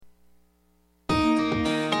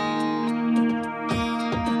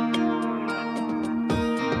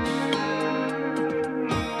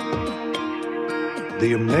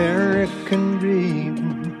The American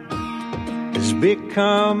dream has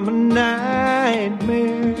become a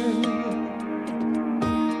nightmare.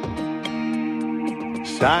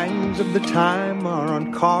 Signs of the time are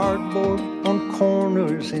on cardboard on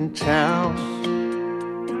corners in town.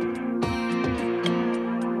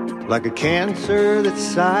 Like a cancer that's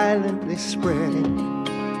silently spreading,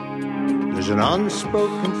 there's an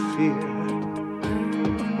unspoken fear.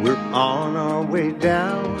 We're on our way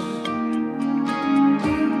down.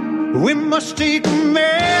 We must take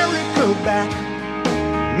America back.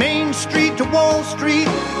 Main Street to Wall Street,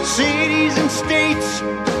 cities and states,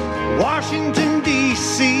 Washington,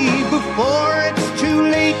 D.C. Before it's too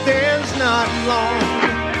late, there's not long.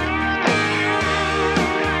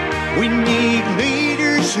 We need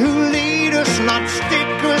leaders who lead us, not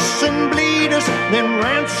stick us and bleed us, then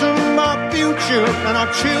ransom our future and our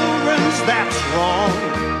children's, that's wrong.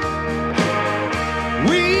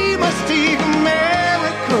 We must take America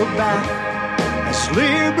back as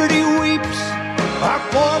liberty weeps, our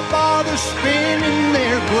forefathers spin in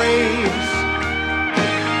their graves.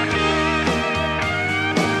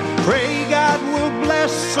 Pray God will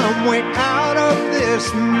bless some way out of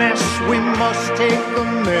this mess. We must take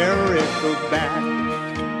America back.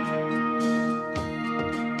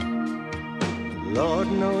 Lord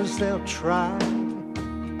knows they'll try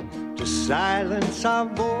to silence our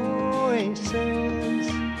voices.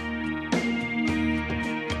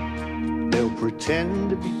 They'll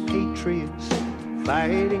pretend to be patriots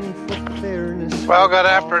fighting for fairness. Well, good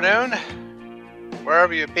afternoon.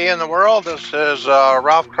 Wherever you be in the world, this is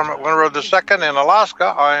Ralph Kermit Winroad II in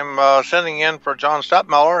Alaska. I'm sending in for John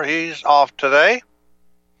Stadtmiller. He's off today.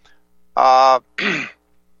 Can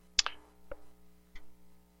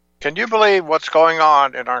you believe what's going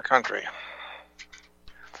on in our country?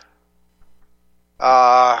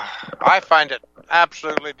 I find it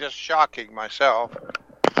absolutely just shocking myself.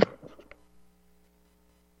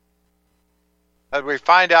 As we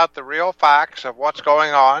find out the real facts of what's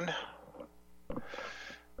going on.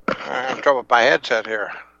 I have trouble with my headset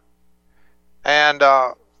here. And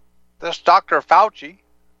this Dr. Fauci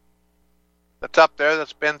that's up there,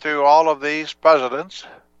 that's been through all of these presidents,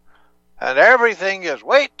 and everything is,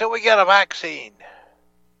 wait till we get a vaccine.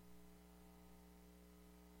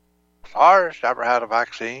 SARS never had a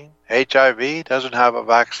vaccine. HIV doesn't have a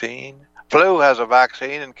vaccine. Flu has a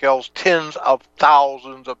vaccine and kills tens of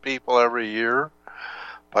thousands of people every year.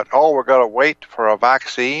 But, we're going to wait for a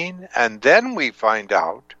vaccine, and then we find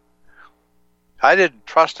out. I didn't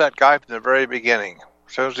trust that guy from the very beginning.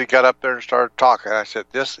 As soon as he got up there and started talking, I said,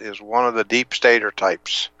 this is one of the deep stater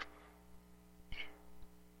types.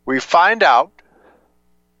 We find out,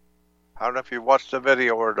 I don't know if you watched the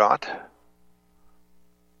video or not,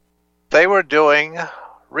 they were doing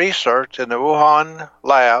research in the Wuhan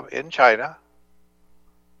lab in China,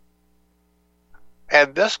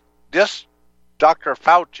 and this Dr.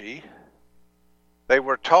 Fauci, they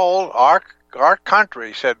were told, our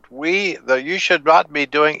country said, you should not be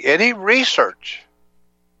doing any research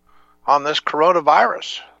on this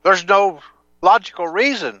coronavirus. There's no logical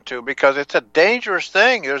reason to, because it's a dangerous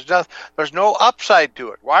thing. There's no upside to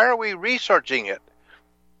it. Why are we researching it?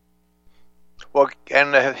 Well,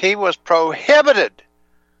 and he was prohibited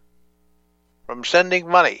from sending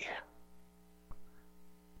money.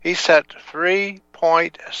 He sent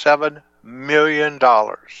 $3.7 million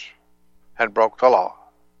and broke the law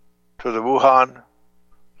to the Wuhan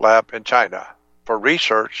lab in China for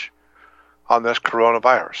research on this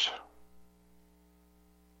coronavirus.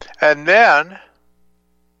 And then,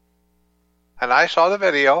 and I saw the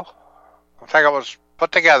video, I think it was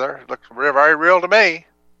put together, it looked very real to me,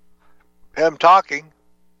 him talking,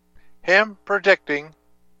 him predicting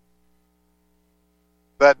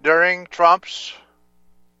that during Trump's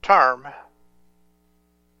term,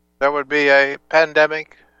 there would be a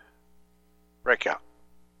pandemic breakout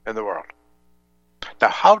in the world. Now,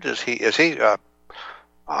 how does is he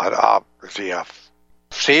a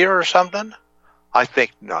seer or something? I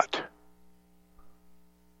think not.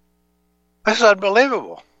 This is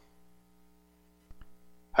unbelievable.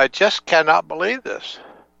 I just cannot believe this.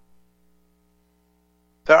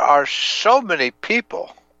 There are so many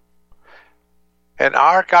people in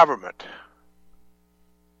our government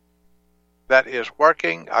that is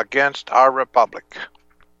working against our republic.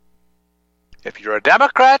 If you're a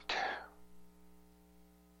Democrat,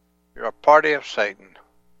 you're a party of Satan.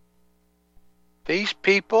 These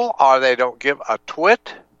people, they don't give a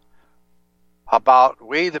twit about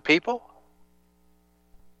we the people.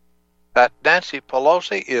 That Nancy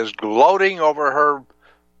Pelosi is gloating over her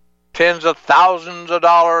tens of thousands of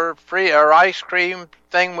dollar free or ice cream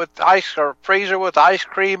thing with ice or freezer with ice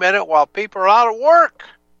cream in it while people are out of work.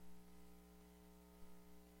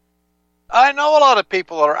 I know a lot of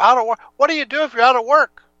people that are out of work. What do you do if you're out of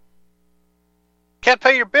work? Can't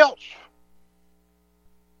pay your bills.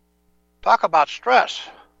 Talk about stress.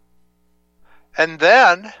 And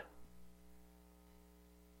then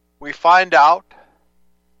we find out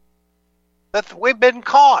that we've been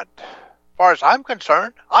conned. As far as I'm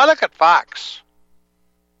concerned, I look at facts.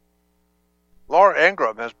 Laura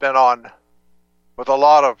Ingraham has been on with a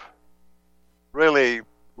lot of really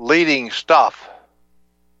leading stuff.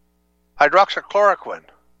 Hydroxychloroquine.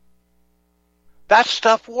 That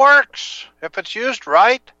stuff works if it's used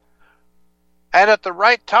right and at the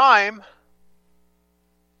right time.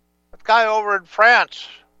 That guy over in France,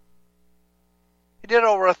 he did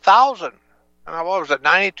over 1,000. And what was it,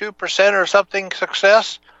 92% or something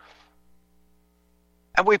success?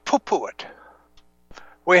 And we poo-poo it.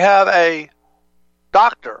 We have a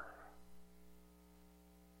doctor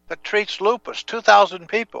that treats lupus, 2,000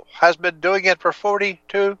 people, has been doing it for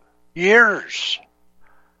 42 years.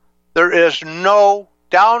 There is no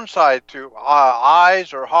downside to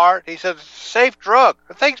eyes or heart. He said it's a safe drug.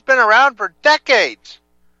 The thing's been around for decades.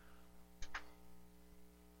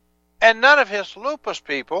 And none of his lupus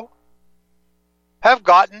people have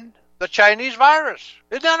gotten the Chinese virus.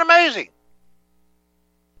 Isn't that amazing?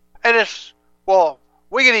 And it's, well,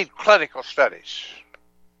 we need clinical studies.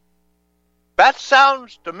 That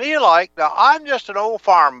sounds to me like, now I'm just an old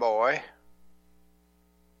farm boy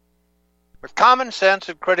with common sense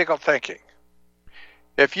and critical thinking.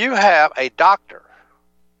 If you have a doctor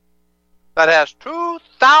that has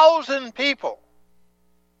 2,000 people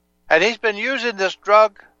and he's been using this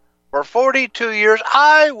drug for 42 years,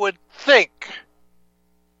 I would think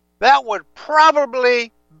that would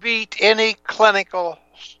probably beat any clinical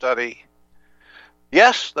study.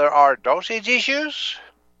 Yes, there are dosage issues.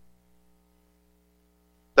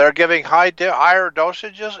 They're giving higher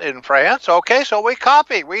dosages in France. Okay, so we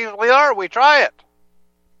copy. We try it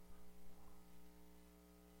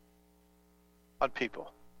on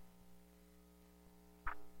people.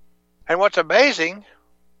 And what's amazing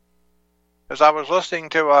is I was listening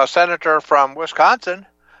to a senator from Wisconsin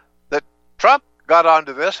that Trump got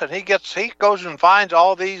onto this, and he goes and finds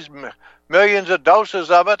all these millions of doses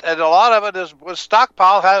of it, and a lot of it was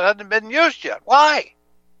stockpiled, hasn't been used yet. Why?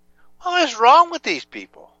 What is wrong with these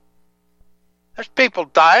people? There's people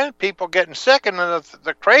dying, people getting sick, and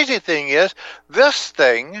the crazy thing is, this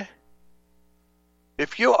thing,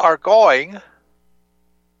 if you are going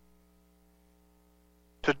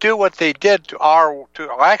to do what they did to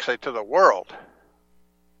the world,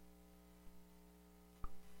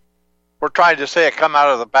 we're trying to say it come out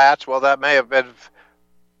of the bats. Well, that may have been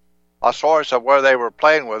a source of where they were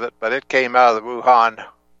playing with it, but it came out of the Wuhan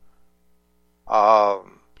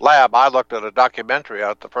lab. I looked at a documentary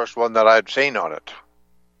out, the first one that I'd seen on it.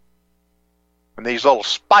 And these little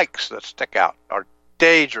spikes that stick out are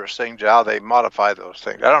dangerous things, how they modify those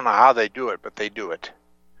things. I don't know how they do it, but they do it.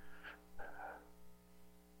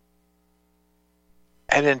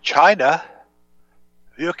 And in China,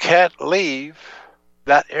 you can't leave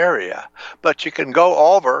that area, but you can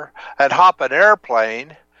go over and hop an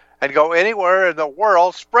airplane and go anywhere in the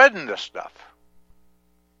world spreading this stuff.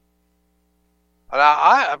 And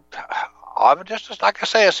I'm just, like I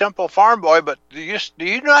say, a simple farm boy, but do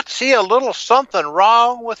you not see a little something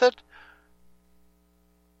wrong with it?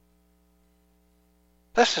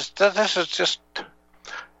 This is just,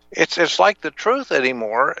 it's like the truth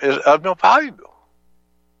anymore is of no value.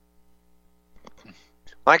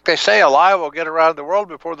 Like they say, a lie will get around the world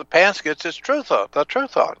before the pants gets its truth on. The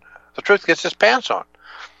truth gets its pants on.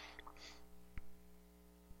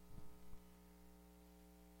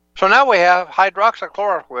 So now we have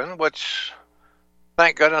hydroxychloroquine, which,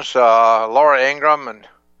 thank goodness, Laura Ingraham and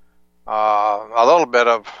a little bit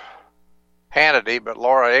of Hannity, but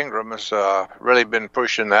Laura Ingraham has really been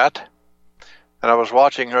pushing that. And I was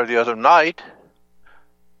watching her the other night,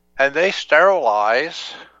 and they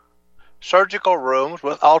sterilize surgical rooms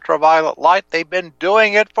with ultraviolet light. They've been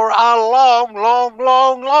doing it for a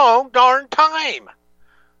long darn time.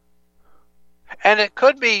 And it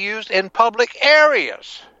could be used in public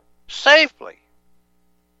areas safely.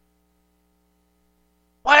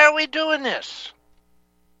 Why are we doing this?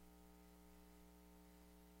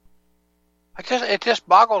 It just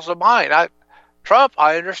boggles the mind. Trump,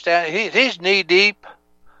 I understand, he's knee deep,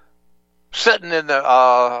 sitting in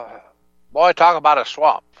the boy, talk about a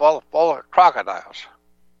swamp full of crocodiles.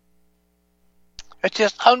 It's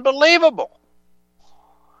just unbelievable.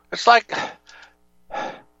 It's like,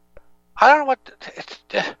 I don't know what,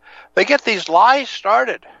 they get these lies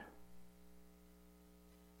started.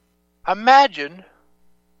 Imagine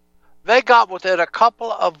they got within a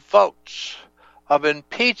couple of votes of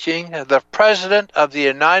impeaching the President of the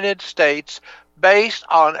United States based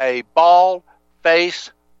on a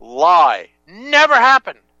bald-faced lie. Never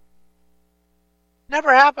happened.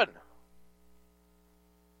 Never happened.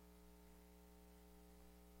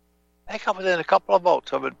 They got within a couple of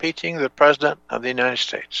votes of impeaching the President of the United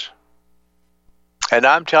States. And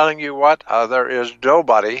I'm telling you what, there is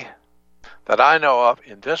nobody that I know of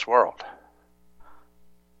in this world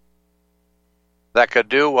that could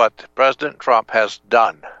do what President Trump has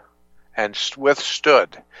done and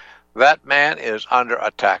withstood. That man is under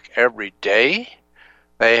attack every day.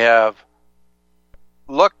 They have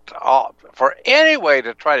looked for any way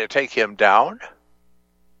to try to take him down,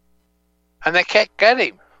 and they can't get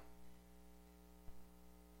him.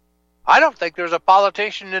 I don't think there's a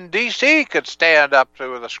politician in D.C. could stand up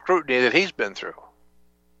to the scrutiny that he's been through.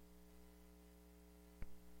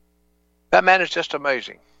 That man is just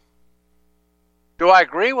amazing. Do I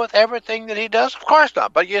agree with everything that he does? Of course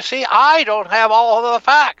not. But you see, I don't have all of the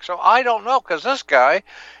facts, so I don't know, because this guy,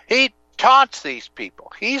 he taunts these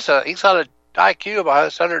people. He's got an IQ of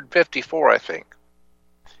 154, I think.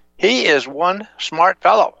 He is one smart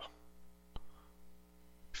fellow.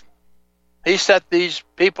 He set these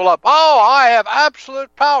people up. Oh, I have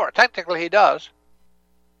absolute power. Technically, he does.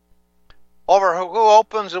 Over who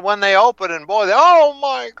opens and when they open, and boy, oh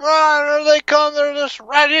my God, here they come, they're this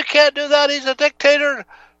rat, you can't do that, he's a dictator.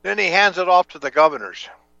 Then he hands it off to the governors.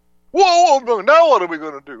 Whoa, now what are we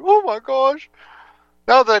going to do? Oh my gosh.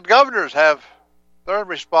 Now the governors they're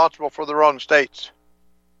responsible for their own states.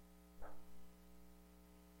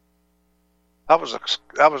 That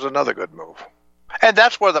was another good move. And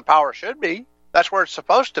that's where the power should be. That's where it's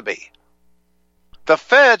supposed to be. The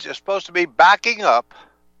feds is supposed to be backing up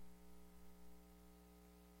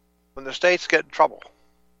when the states get in trouble.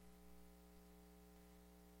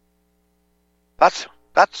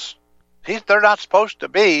 They're not supposed to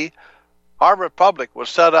be. Our republic was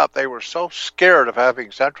set up. They were so scared of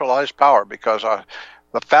having centralized power because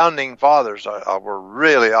the founding fathers were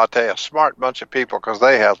really, I'll tell you, a smart bunch of people, because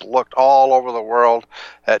they had looked all over the world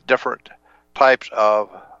at different types of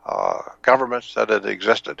governments that had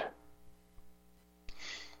existed.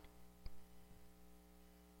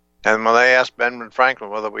 And when they asked Benjamin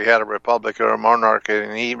Franklin whether we had a republic or a monarchy,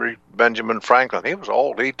 and Benjamin Franklin, he was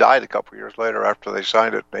old. He died a couple of years later after they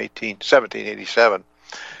signed it in 1787.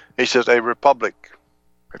 He says, a republic,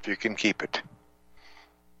 if you can keep it.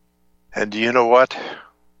 And do you know what?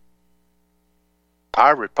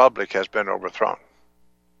 Our republic has been overthrown.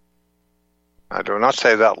 I do not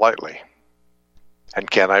say that lightly. And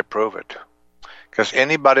can I prove it? Because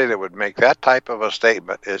anybody that would make that type of a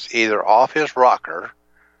statement is either off his rocker,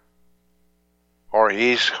 or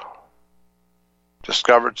he's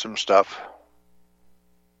discovered some stuff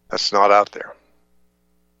that's not out there.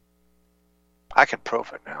 I can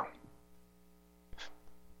prove it now.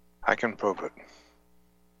 I can prove it.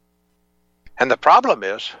 And the problem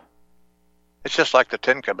is, it's just like the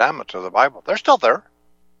Ten Commandments of the Bible. They're still there.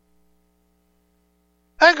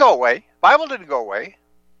 They didn't go away. Bible didn't go away.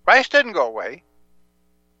 Christ didn't go away.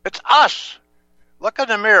 It's us. Look in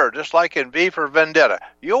the mirror, just like in V for Vendetta.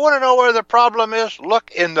 You want to know where the problem is?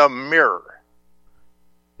 Look in the mirror.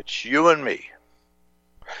 It's you and me.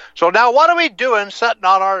 So now what are we doing sitting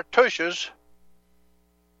on our tushes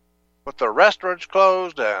with the restaurants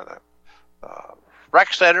closed and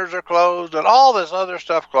rec centers are closed and all this other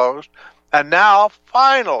stuff closed? And now,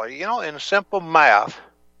 finally, in simple math,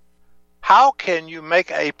 how can you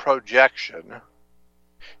make a projection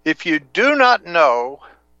if you do not know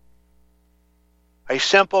a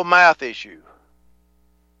simple math issue?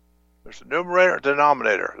 There's a numerator and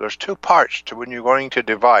denominator. There's two parts to when you're going to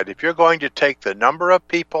divide. If you're going to take the number of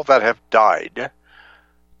people that have died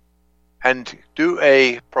and do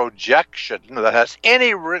a projection that has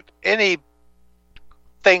anything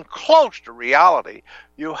close to reality,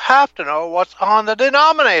 you have to know what's on the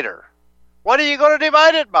denominator. What are you going to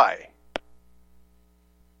divide it by?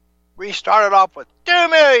 We started off with 2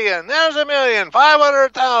 million, there's 1 million,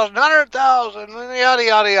 500,000, 100,000, yada,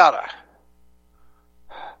 yada, yada.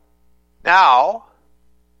 Now,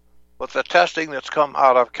 with the testing that's come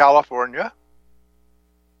out of California,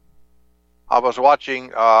 I was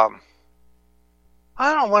watching, I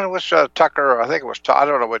don't know when it was Tucker, I think it was, I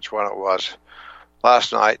don't know which one it was,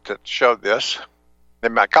 last night that showed this.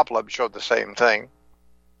 A couple of them showed the same thing.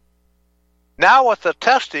 Now with the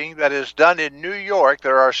testing that is done in New York,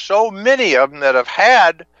 there are so many of them that have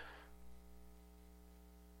had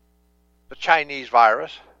the Chinese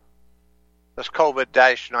virus, this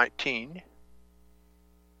COVID-19.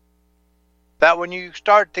 that when you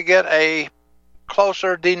start to get a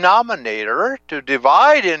closer denominator to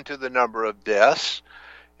divide into the number of deaths,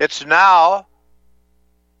 it's now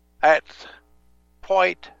at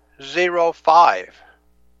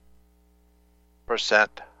 0.05%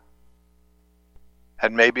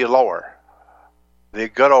 and maybe lower. The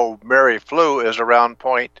good old merry flu is around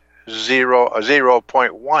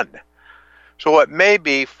 0.1. So it may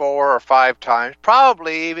be 4 or 5 times,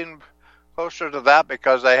 probably even closer to that,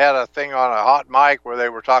 because they had a thing on a hot mic where they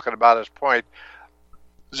were talking about as 0.1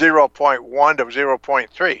 to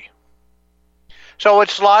 0.3. So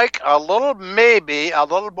it's like maybe a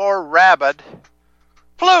little more rabid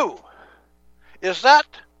flu. Is that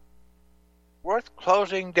worth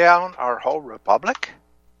closing down our whole republic?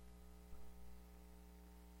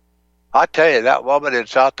 I tell you, that woman in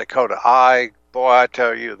South Dakota, I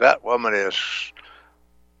tell you, that woman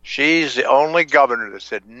she's the only governor that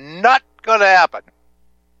said, not going to happen.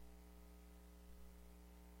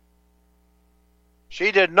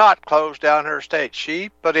 She did not close down her state. She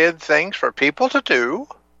put in things for people to do,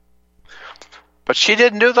 but she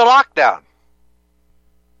didn't do the lockdown.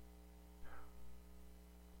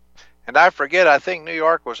 And I forget, I think New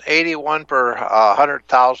York was 81 per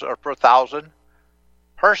 100,000 or per 1,000.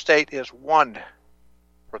 Her state is 1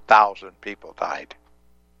 per 1,000 people died.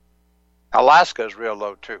 Alaska is real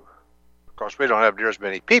low too. Of course, we don't have near as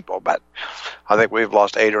many people, but I think we've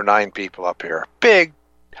lost 8 or 9 people up here. Big.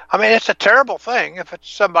 I mean, it's a terrible thing if it's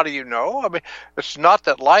somebody you know. I mean, it's not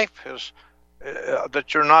that life is,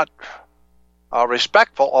 that you're not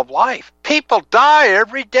respectful of life. People die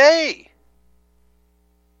every day.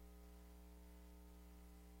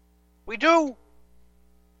 We do.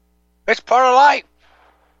 It's part of life.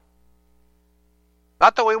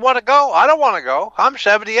 Not that we want to go. I don't want to go. I'm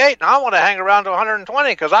 78 and I want to hang around to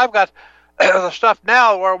 120 because I've got the stuff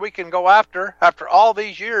now where we can go after all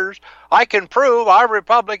these years. I can prove our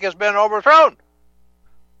republic has been overthrown.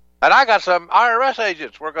 And I got some IRS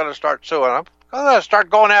agents we're going to start suing. I'm going to start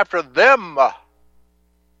going after them.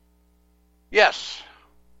 Yes.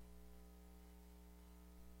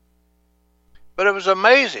 But it was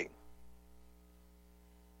amazing.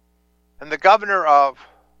 And the governor of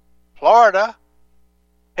Florida,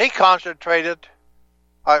 he concentrated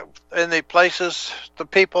in the places, the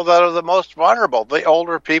people that are the most vulnerable, the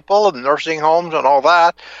older people and nursing homes and all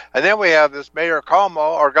that. And then we have this Mayor Cuomo,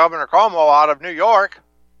 or Governor Cuomo out of New York.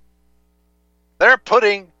 They're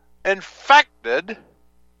putting infected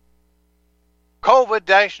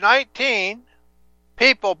COVID-19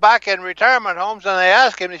 people back in retirement homes, and they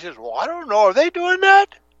ask him, he says, well, I don't know, are they doing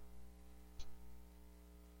that?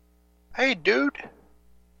 Hey, dude,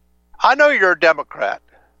 I know you're a Democrat.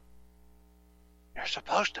 You're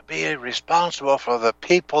supposed to be responsible for the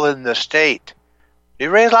people in the state. Do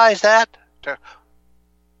you realize that? To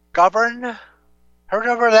govern? Heard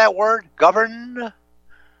of that word? Govern?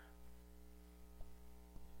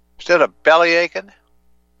 Instead of belly aching?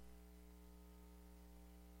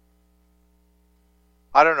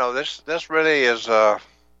 I don't know. This really is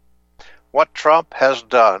what Trump has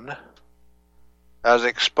done, has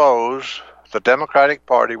exposed the Democratic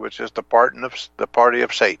Party, which is the party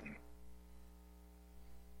of Satan.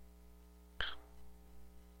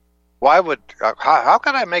 Why would how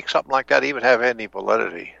can I make something like that even have any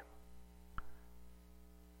validity?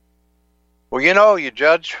 Well, you know, you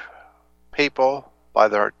judge people by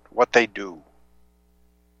what they do.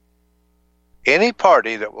 Any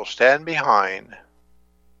party that will stand behind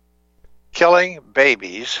killing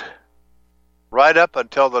babies right up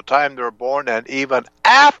until the time they're born and even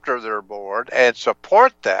after they're born and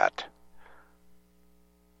support that,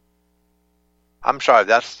 I'm sorry,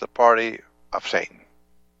 that's the party of Satan.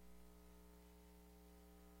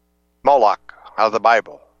 Moloch, out of the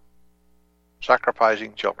Bible,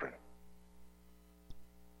 sacrificing children.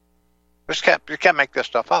 You can't make this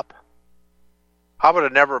stuff up. I would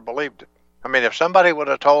have never believed it. I mean, if somebody would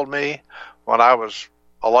have told me when I was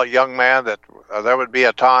a young man that there would be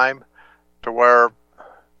a time to where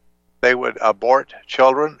they would abort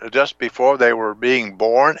children just before they were being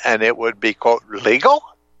born, and it would be, quote, legal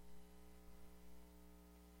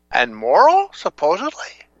and moral, supposedly,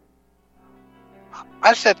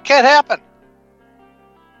 I said, can't happen.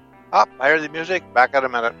 Oh, I hear the music. Back in a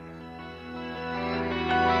minute.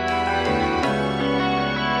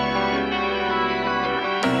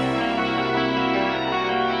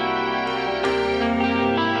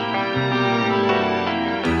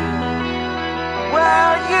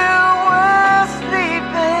 While you were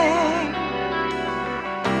sleeping,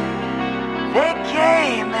 they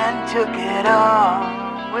came and took it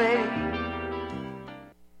all away.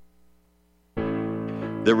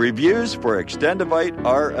 The reviews for Extendivite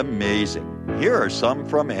are amazing. Here are some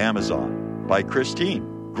from Amazon. By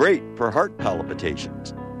Christine. Great for heart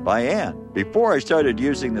palpitations. By Anne. Before I started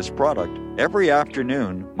using this product, every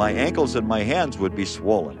afternoon, my ankles and my hands would be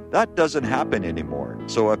swollen. That doesn't happen anymore.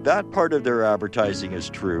 So if that part of their advertising is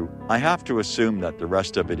true, I have to assume that the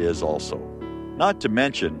rest of it is also. Not to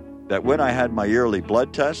mention that when I had my yearly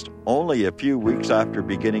blood test, only a few weeks after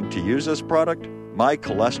beginning to use this product, my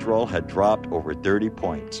cholesterol had dropped over 30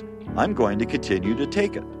 points. I'm going to continue to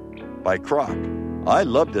take it. By Croc. I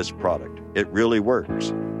love this product. It really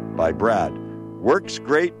works. By Brad. Works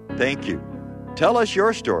great, thank you. Tell us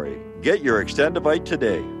your story. Get your Extendivite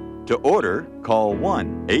today. To order, call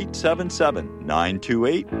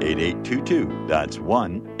 1-877-928-8822. That's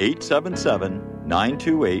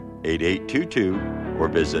 1-877-928-8822 or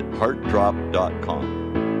visit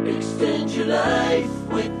heartdrop.com. Extend your life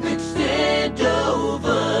with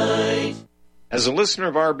Extendivite. As a listener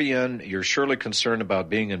of RBN, you're surely concerned about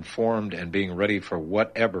being informed and being ready for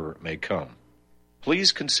whatever may come.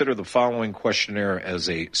 Please consider the following questionnaire as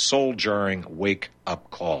a soul-jarring wake-up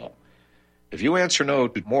call. If you answer no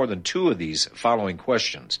to more than 2 of these following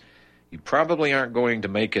questions, you probably aren't going to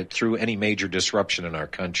make it through any major disruption in our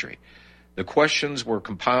country. The questions were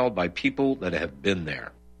compiled by people that have been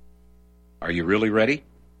there. Are you really ready?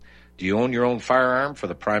 Do you own your own firearm for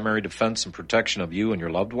the primary defense and protection of you and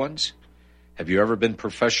your loved ones? Have you ever been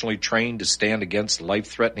professionally trained to stand against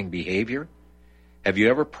life-threatening behavior? Have you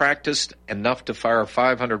ever practiced enough to fire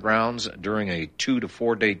 500 rounds during a 2 to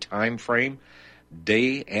 4 day time frame,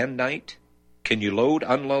 day and night? Can you load,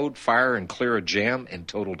 unload, fire, and clear a jam in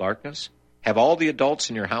total darkness? Have all the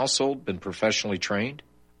adults in your household been professionally trained?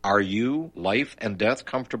 Are you, life and death,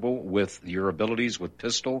 comfortable with your abilities with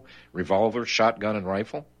pistol, revolver, shotgun, and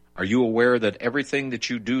rifle? Are you aware that everything that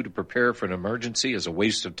you do to prepare for an emergency is a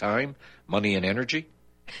waste of time, money, and energy?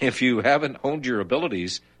 If you haven't honed your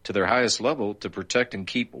abilities to their highest level to protect and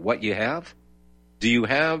keep what you have? Do you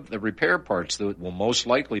have the repair parts that will most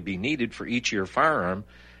likely be needed for each of your firearm,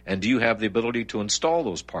 and do you have the ability to install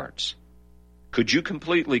those parts? Could you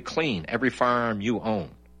completely clean every firearm you own?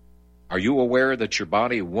 Are you aware that your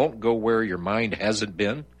body won't go where your mind hasn't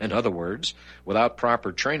been? In other words, without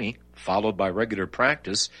proper training, followed by regular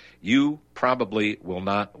practice, you probably will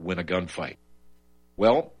not win a gunfight.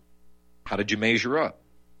 Well, how did you measure up?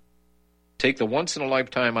 Take the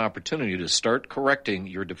once-in-a-lifetime opportunity to start correcting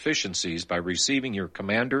your deficiencies by receiving your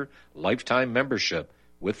Commander Lifetime Membership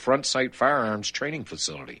with Front Sight Firearms Training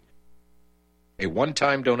Facility. A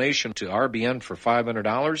one-time donation to RBN for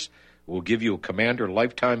 $500 will give you a Commander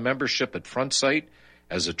Lifetime Membership at Front Sight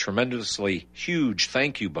as a tremendously huge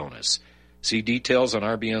thank you bonus. See details on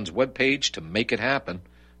RBN's webpage to make it happen.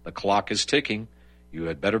 The clock is ticking. You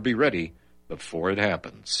had better be ready before it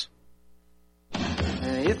happens.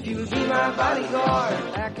 If you'll be my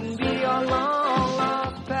bodyguard, I can be your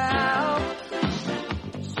long-lost pal.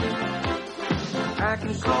 I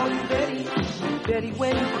can call you Betty, and Betty,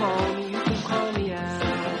 when you call me, you can call me out.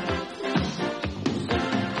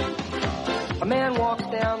 A man walks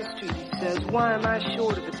down the street, he says, why am I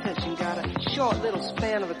short of attention? Got a short little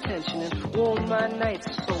span of attention, and oh, my nights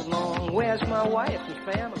are so long. Where's my wife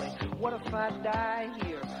and family? What if I die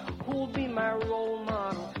here? Who'll be my role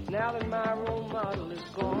model now that my role model is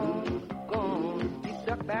gone? He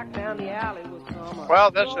ducked back down the alley with some.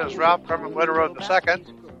 Well, this is Ralph Kerman Witterow II,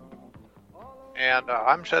 and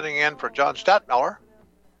I'm sitting in for John Stadtmiller,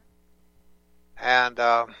 and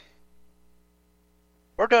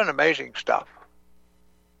we're doing amazing stuff.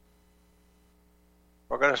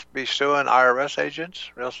 We're going to be suing IRS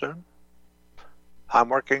agents real soon. I'm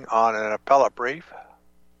working on an appellate brief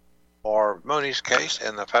for Mooney's case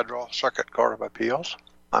in the Federal Circuit Court of Appeals.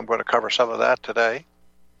 I'm going to cover some of that today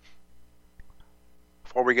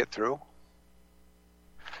before we get through.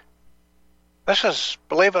 This is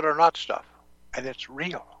believe it or not stuff, and it's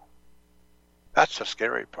real. That's the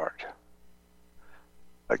scary part.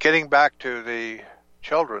 But getting back to the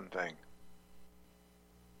children thing,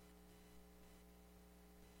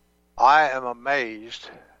 I am amazed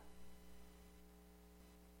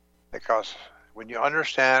because when you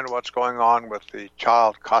understand what's going on with the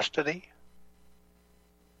child custody,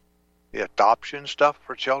 the adoption stuff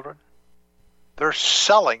for children, they're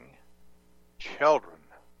selling children.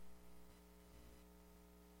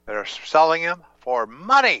 They're selling them for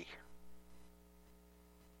money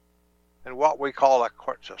in what we call a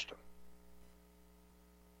court system.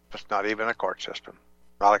 It's not even a court system,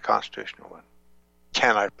 not a constitutional one.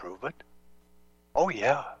 Can I prove it? Oh,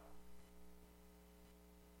 yeah.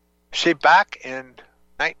 See, back in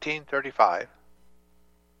 1935,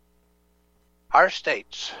 our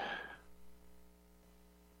states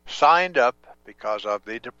signed up because of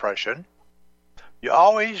the Depression You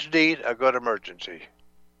always need a good emergency.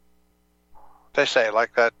 They say,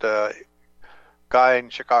 like that guy in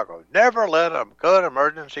Chicago, never let a good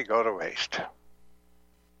emergency go to waste.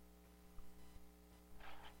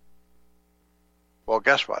 Well,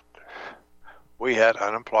 guess what? We had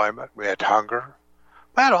unemployment, we had hunger,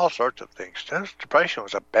 we had all sorts of things. Depression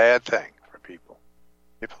was a bad thing for people.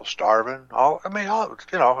 People starving,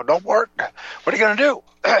 don't work. What are you going to do?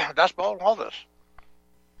 Dust Bowl and all this.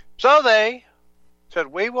 So they said,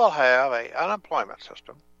 we will have an unemployment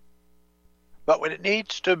system, but it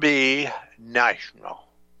needs to be national.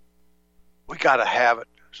 We got to have it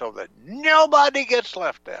so that nobody gets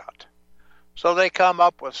left out. So they come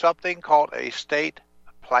up with something called a state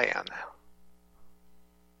plan.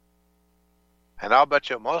 And I'll bet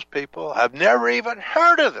you most people have never even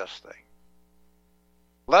heard of this thing,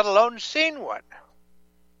 let alone seen one.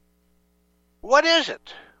 What is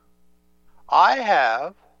it? I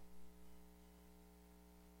have,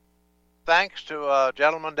 thanks to a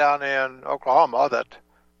gentleman down in Oklahoma that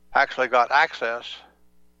actually got access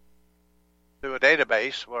to a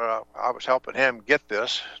database where I was helping him get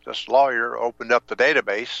this. This lawyer opened up the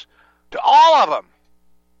database to all of them.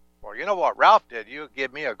 Well, you know what Ralph did? You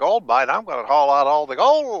give me a gold mine, I'm going to haul out all the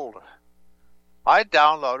gold. I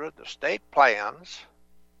downloaded the state plans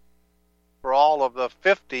for all of the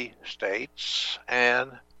 50 states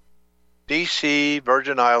and D.C.,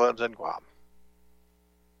 Virgin Islands, and Guam.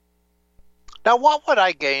 Now, what would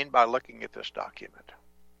I gain by looking at this document?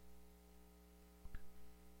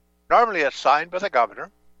 Normally, it's signed by the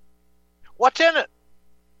governor. What's in it?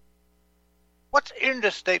 What's in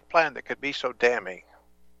the state plan that could be so damning?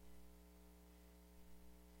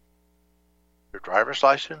 Your driver's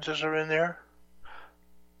licenses are in there?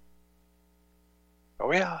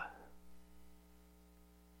 Oh, yeah.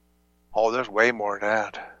 Oh, there's way more than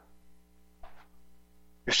that.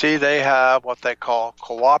 You see, they have what they call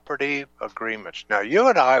cooperative agreements. Now, you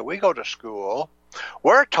and I, we go to school.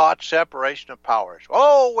 We're taught separation of powers.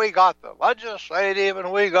 Oh, we got the legislative,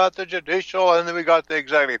 and we got the judicial, and then we got the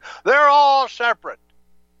executive. They're all separate.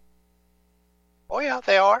 Oh, yeah,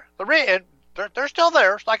 they are. They're still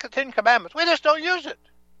there. It's like the Ten Commandments. We just don't use it.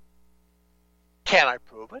 Can I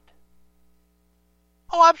prove it?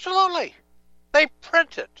 Oh, absolutely. They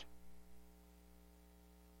print it.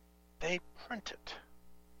 They print it.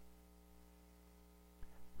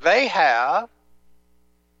 They have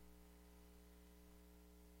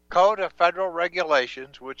Code of Federal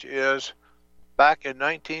Regulations, which is back in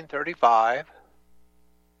 1935.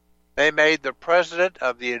 They made the President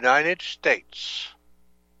of the United States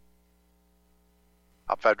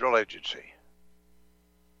a federal agency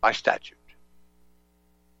by statute.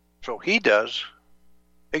 So he does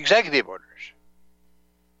executive orders.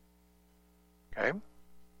 Okay?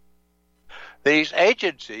 These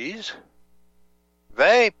agencies,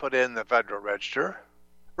 they put in the Federal Register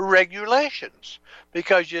regulations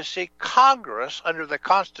because, you see, Congress under the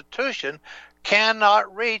Constitution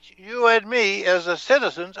cannot reach you and me as the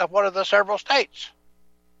citizens of one of the several states.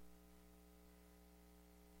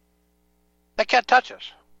 They can't touch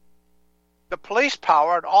us. The police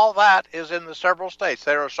power and all that is in the several states.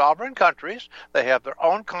 They are sovereign countries. They have their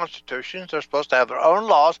own constitutions. They're supposed to have their own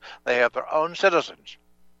laws. They have their own citizens.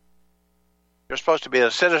 You're supposed to be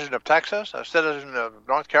a citizen of Texas, a citizen of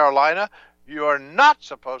North Carolina. You are not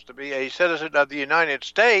supposed to be a citizen of the United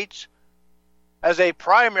States as a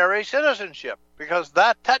primary citizenship, because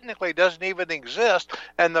that technically doesn't even exist,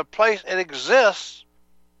 and the place it exists,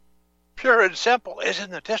 pure and simple, is in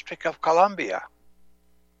the District of Columbia.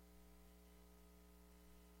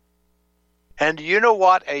 And do you know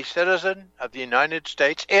what a citizen of the United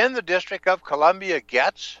States in the District of Columbia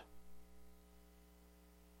gets?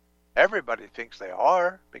 Everybody thinks they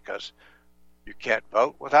are, because you can't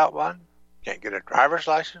vote without one, can't get a driver's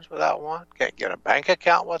license without one, can't get a bank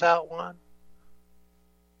account without one.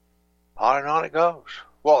 On and on it goes.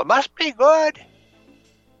 Well, it must be good.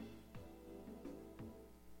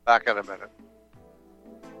 Back in a minute.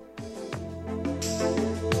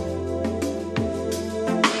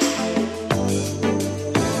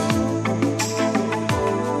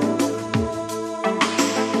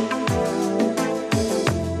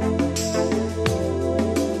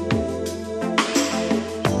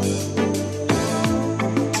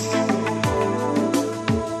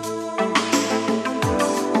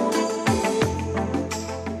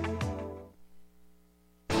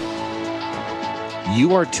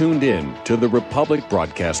 You are tuned in to the Republic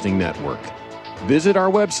Broadcasting Network. Visit our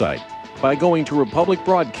website by going to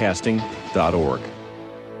republicbroadcasting.org.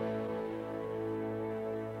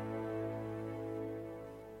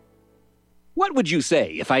 What would you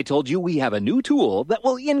say if I told you we have a new tool that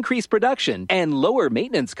will increase production and lower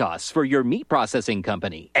maintenance costs for your meat processing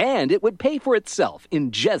company? And it would pay for itself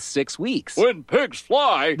in just 6 weeks. When pigs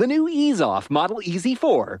fly! The new Ease Off Model Easy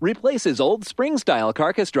 4 replaces old spring-style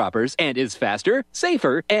carcass droppers and is faster,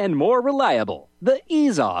 safer, and more reliable. The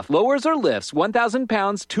Ease Off lowers or lifts 1,000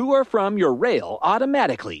 pounds to or from your rail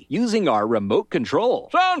automatically using our remote control.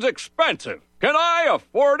 Sounds expensive. Can I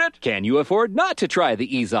afford it? Can you afford not to try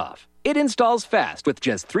the Ease Off? It installs fast with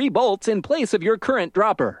just 3 bolts in place of your current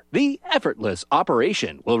dropper. The effortless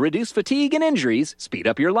operation will reduce fatigue and injuries, speed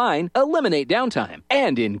up your line, eliminate downtime,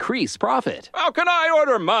 and increase profit. How can I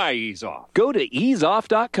order my Ease Off? Go to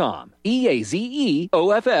easeoff.com,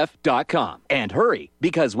 EAZEOFF.com, and hurry,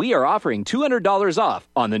 because we are offering $200 off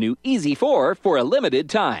on the new Easy 4 for a limited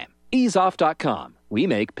time. Easeoff.com. We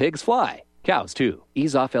make pigs fly. Cows, too.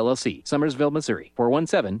 Ease Off LLC, Summersville, Missouri,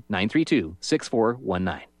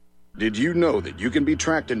 417-932-6419. Did you know that you can be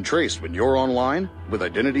tracked and traced when you're online? With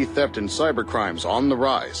identity theft and cybercrimes on the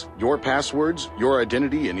rise, your passwords, your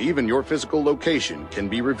identity, and even your physical location can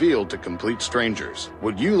be revealed to complete strangers.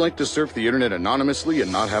 Would you like to surf the internet anonymously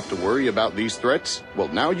and not have to worry about these threats? Well,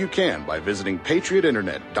 now you can by visiting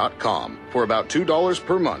patriotinternet.com. For about $2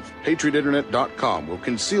 per month, patriotinternet.com will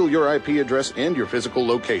conceal your IP address and your physical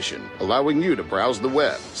location, allowing you to browse the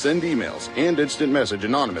web, send emails, and instant message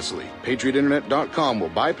anonymously. patriotinternet.com will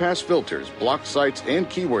bypass filters, block sites, and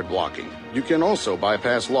keyword blocking. You can also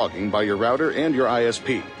bypass logging by your router and your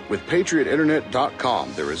ISP. With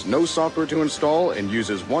patriotinternet.com, there is no software to install and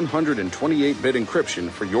uses 128-bit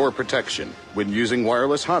encryption for your protection. When using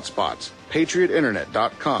wireless hotspots,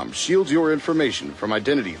 patriotinternet.com shields your information from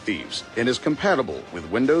identity thieves and is compatible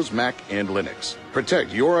with Windows, Mac, and Linux.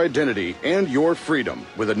 Protect your identity and your freedom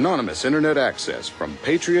with anonymous internet access from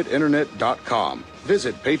patriotinternet.com.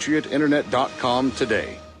 Visit patriotinternet.com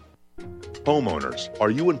today. Homeowners, are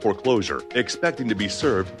you in foreclosure, expecting to be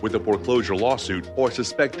served with a foreclosure lawsuit, or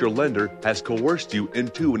suspect your lender has coerced you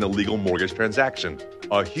into an illegal mortgage transaction?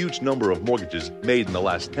 A huge number of mortgages made in the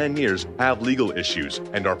last 10 years have legal issues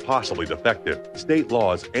and are possibly defective. State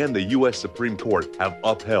laws and the U.S. Supreme Court have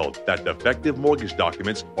upheld that defective mortgage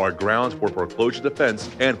documents are grounds for foreclosure defense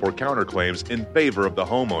and for counterclaims in favor of the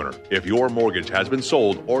homeowner. If your mortgage has been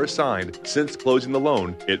sold or assigned since closing the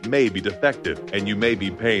loan, it may be defective and you may be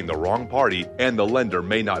paying the wrong party, and the lender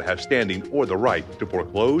may not have standing or the right to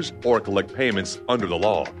foreclose or collect payments under the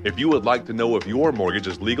law. If you would like to know if your mortgage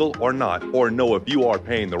is legal or not, or know if you are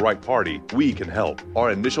paying the right party, we can help.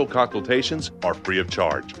 Our initial consultations are free of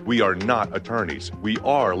charge. We are not attorneys. We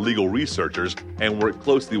are legal researchers and work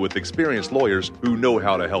closely with experienced lawyers who know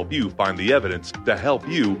how to help you find the evidence to help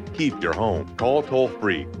you keep your home. Call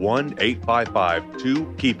toll-free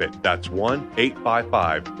 1-855-2-KEEP-IT. That's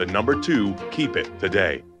 1-855-2-KEEP-IT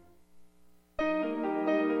today.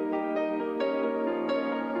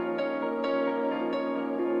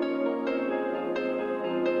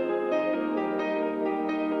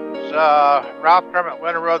 Ralph Kermit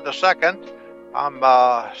Winterroad II. I'm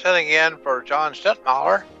sitting in for John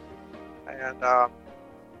Stadtmiller, and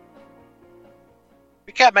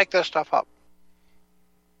you can't make this stuff up.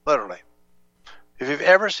 Literally. If you've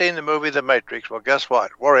ever seen the movie The Matrix, well, guess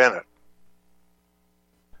what? We're in it.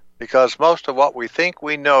 Because most of what we think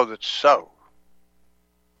we know that's so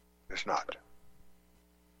is not.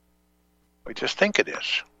 We just think it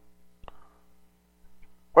is.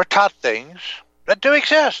 We're taught things that do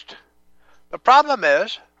exist. The problem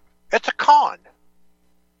is, it's a con.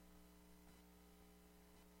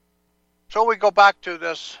 So we go back to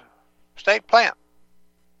this state plan.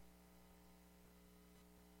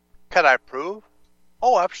 Can I prove?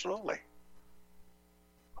 Oh, absolutely.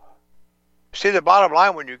 See, the bottom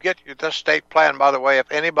line, when you get this state plan, by the way,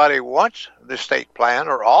 if anybody wants the state plan,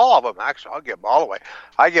 or all of them, actually, I'll give them all away.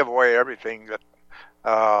 I give away everything that,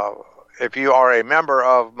 if you are a member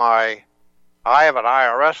of I have an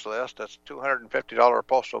IRS list that's $250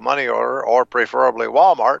 postal money order, or preferably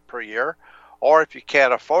Walmart per year, or if you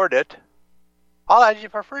can't afford it, I'll add you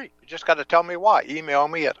for free. You just got to tell me why. Email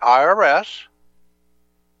me at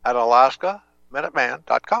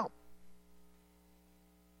irs@alaskaminutman.com.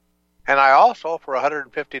 And I also, for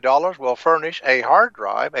 $150, will furnish a hard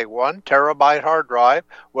drive, a 1 terabyte hard drive,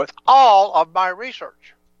 with all of my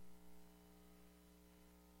research.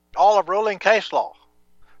 All of ruling case law.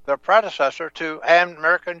 The predecessor to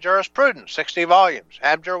American jurisprudence, 60 volumes,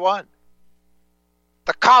 Abjure 1.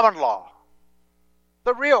 The common law,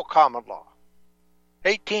 the real common law.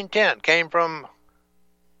 1810 came from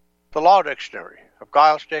the Law Dictionary of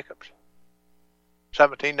Giles Jacobs,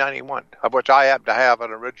 1791, of which I happen to have an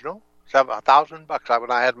original, $1,000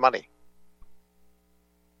 when I had money.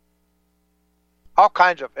 all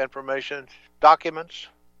kinds of information, documents,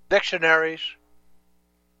 dictionaries,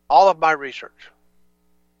 all of my research.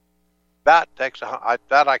 That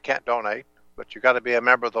I can't donate, but you got to be a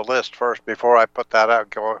member of the list first before I put that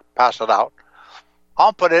out, pass it out.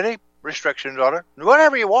 I'll put any restrictions on it.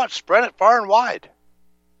 Whatever you want, spread it far and wide.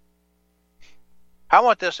 I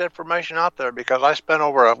want this information out there because I spent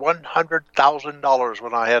over $100,000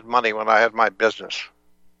 when I had money, when I had my business.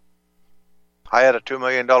 I had a $2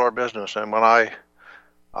 million business, and when I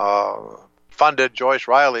funded Joyce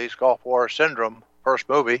Riley's Gulf War Syndrome first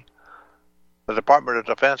movie, the Department of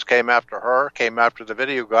Defense came after her, came after the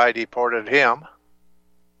video guy, deported him,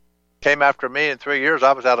 came after me. In 3 years,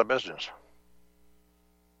 I was out of business.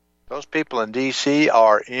 Those people in D.C.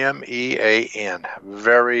 are MEAN,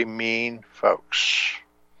 very mean folks.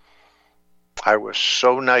 I was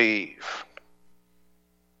so naive.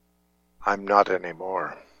 I'm not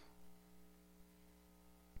anymore.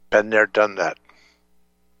 Been there, done that.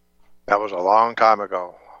 That was a long time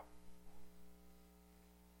ago.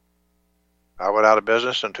 I went out of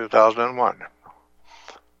business in 2001.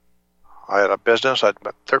 I had a business I'd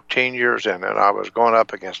been 13 years in, and I was going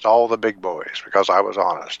up against all the big boys because I was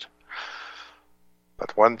honest.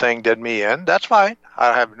 But one thing did me in. That's fine.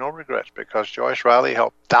 I have no regrets because Joyce Riley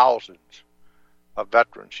helped thousands of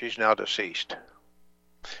veterans. She's now deceased.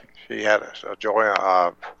 She had a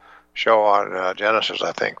show on Genesis,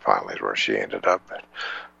 I think, finally, is where she ended up.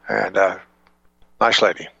 And nice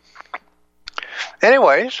lady.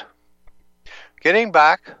 Anyways, getting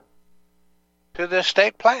back to this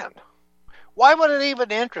state plan. Why would it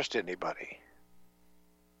even interest anybody?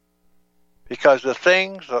 Because the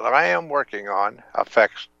things that I am working on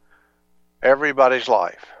affects everybody's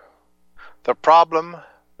life. The problem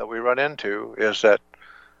that we run into is that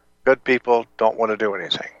good people don't want to do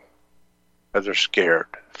anything. Because they're scared.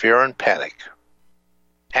 Fear and panic.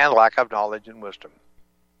 And lack of knowledge and wisdom.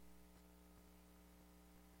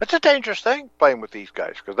 It's a dangerous thing playing with these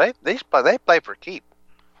guys because they play for keep.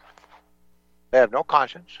 They have no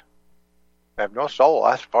conscience. They have no soul,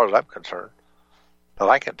 as far as I'm concerned, that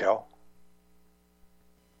I can tell.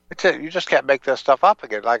 You just can't make this stuff up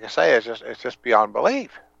again. Like I say, it's just beyond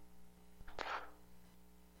belief.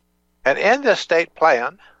 And in this state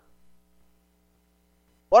plan,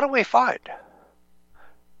 what do we find?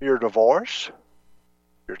 Your divorce,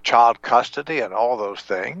 your child custody, and all those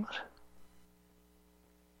things.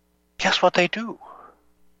 Guess what they do?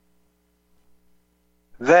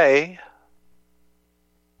 They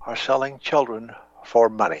are selling children for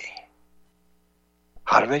money.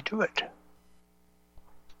 How do they do it?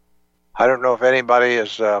 I don't know if anybody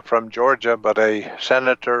is from Georgia, but a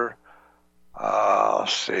Senator,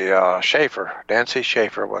 Schaefer, Nancy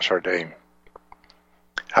Schaefer was her name.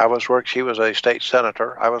 She was a state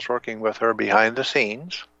senator. I was working with her behind the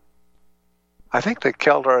scenes. I think they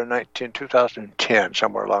killed her in 2010,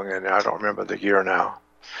 somewhere along in there. I don't remember the year now.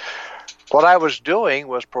 What I was doing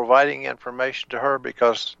was providing information to her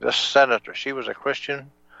because this senator, she was a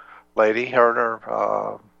Christian lady, her and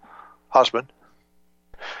her husband,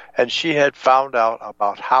 and she had found out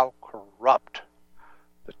about how corrupt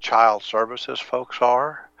the child services folks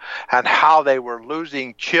are and how they were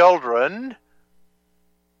losing children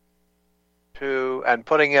and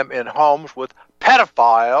putting them in homes with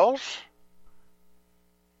pedophiles.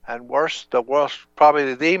 And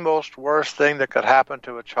probably the most worst thing that could happen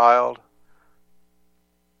to a child,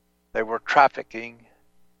 they were trafficking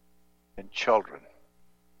in children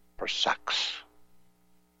for sex.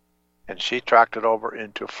 And she tracked it over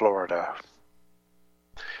into Florida.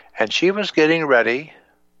 And she was getting ready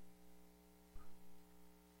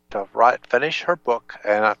to finish her book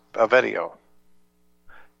and a video.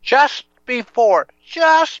 Just before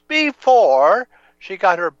she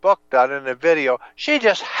got her book done in a video, she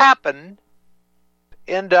just happened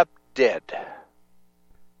to end up dead.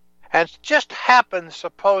 And just happened,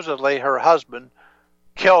 supposedly, her husband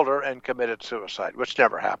killed her and committed suicide, which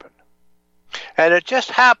never happened. And it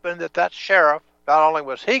just happened that sheriff, not only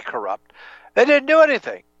was he corrupt, they didn't do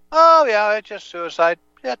anything. Oh, yeah, it's just suicide.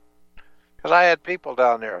 Yeah. Because I had people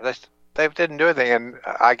down there. They didn't do anything. And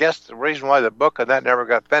I guess the reason why the book and that never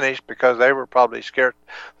got finished, because they were probably scared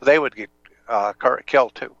they would get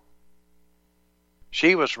killed too.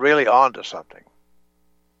 She was really on to something.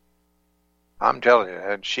 I'm telling you,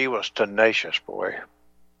 and she was tenacious, boy.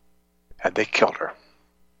 And they killed her.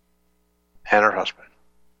 And her husband.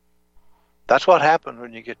 That's what happens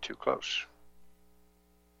when you get too close.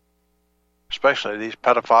 Especially these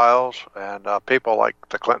pedophiles and people like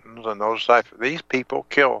the Clintons and those types. These people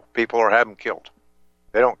kill people or have them killed.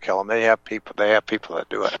 They don't kill them. They have people that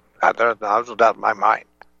do it. There's no doubt in my mind.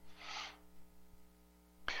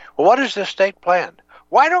 Well, what is this state plan?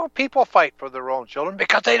 Why don't people fight for their own children?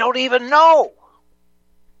 Because they don't even know.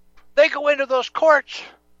 They go into those courts.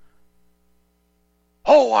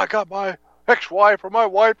 Oh, I got my ex-wife or my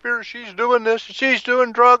wife here. She's doing this and she's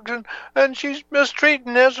doing drugs and she's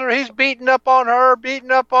mistreating this, or he's beating up on her,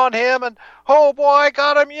 beating up on him. And, oh, boy, I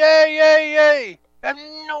got him. Yay, yay, yay. I have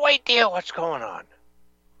no idea what's going on.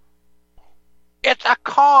 It's a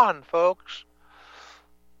con, folks.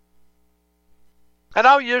 And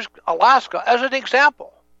I'll use Alaska as an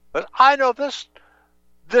example. But I know this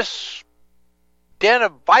den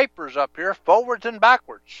of vipers up here, forwards and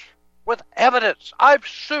backwards, with evidence. I've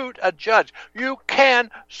sued a judge. You can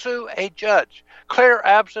sue a judge. Clear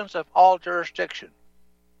absence of all jurisdiction.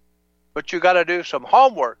 But you got to do some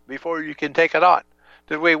homework before you can take it on.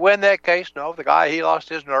 Did we win that case? No, the guy, he lost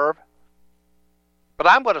his nerve. But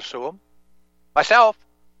I'm going to sue him, myself,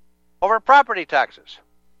 over property taxes.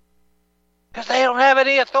 Because they don't have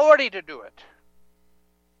any authority to do it.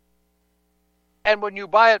 And when you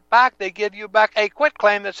buy it back, they give you back a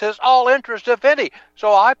quitclaim that says all interest, if any.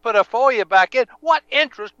 So I put a FOIA back in. What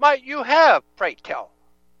interest might you have, pray tell?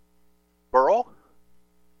 Borough?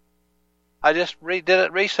 I just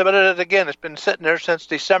resubmitted it again. It's been sitting there since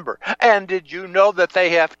December. And did you know that they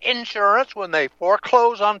have insurance when they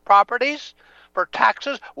foreclose on properties for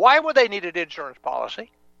taxes? Why would they need an insurance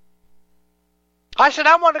policy? I said,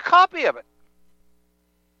 I want a copy of it.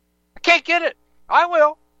 I can't get it. I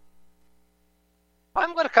will.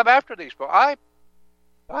 I'm going to come after these folks.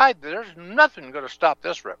 There's nothing going to stop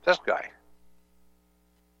this guy.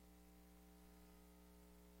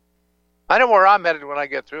 I know where I'm headed when I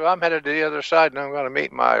get through. I'm headed to the other side, and I'm going to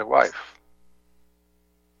meet my wife,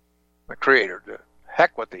 the creator. The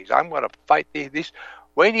heck with these. I'm going to fight these.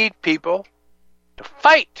 We need people to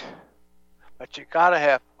fight. But you got to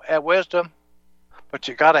have wisdom, but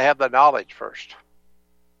you got to have the knowledge first.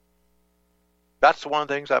 That's one of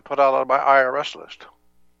the things I put out on my IRS list.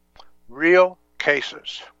 Real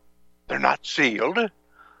cases. They're not sealed.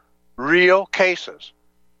 Real cases.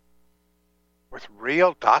 With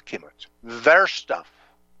real documents. Their stuff.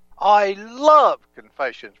 I love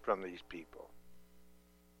confessions from these people.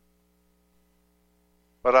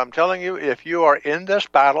 But I'm telling you, if you are in this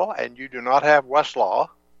battle and you do not have Westlaw,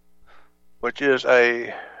 which is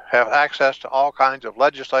have access to all kinds of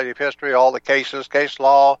legislative history, all the cases, case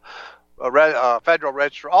law, Federal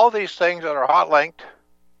Register, all these things that are hot linked,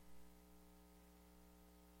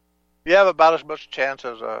 you have about as much chance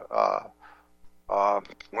as a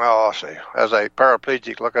paraplegic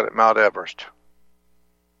looking at Mount Everest.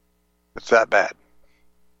 It's that bad.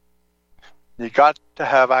 You got to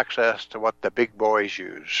have access to what the big boys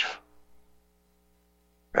use.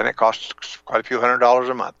 And it costs quite a few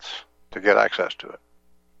 $100s a month to get access to it.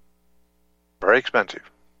 Very expensive.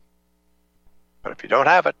 But if you don't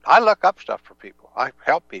have it, I look up stuff for people. I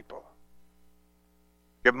help people.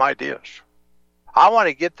 Give them ideas. I want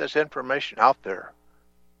to get this information out there.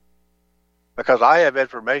 Because I have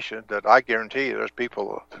information that I guarantee you there's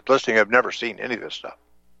people listening who have never seen any of this stuff.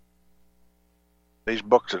 These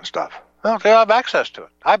books and stuff. Well, they have access to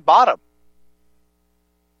it. I bought them.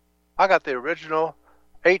 I got the original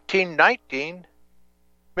 1819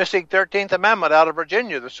 missing 13th Amendment out of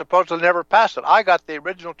Virginia that supposedly never passed it. I got the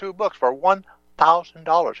original 2 books for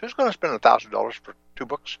 $1,000. Who's going to spend $1,000 for 2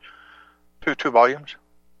 books? Two volumes?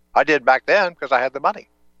 I did back then because I had the money.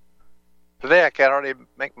 Today I can't hardly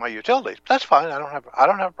make my utilities. But that's fine. I don't have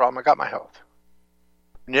a problem. I got my health.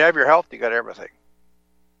 When you have your health, you got everything.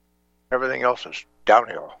 Everything else is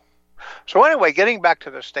downhill. So anyway, getting back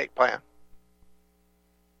to the state plan.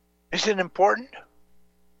 Is it important?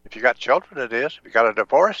 If you got children, it is. If you got a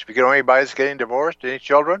divorce, if you know anybody that's getting divorced, any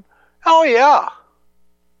children, oh yeah.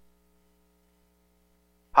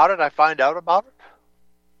 How did I find out about it?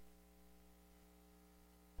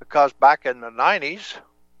 Because back in the 90s,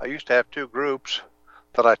 I used to have 2 groups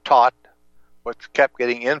that I taught, which kept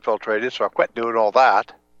getting infiltrated, so I quit doing all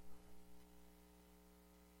that.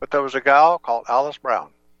 But there was a gal called Alice Brown.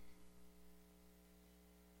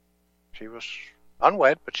 She was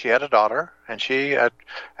unwed, but she had a daughter, and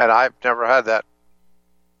I've never had that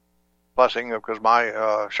blessing because my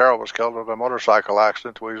Cheryl was killed in a motorcycle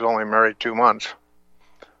accident. We was only married 2 months,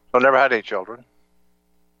 so I never had any children.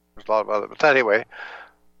 There's a lot of other, but anyway.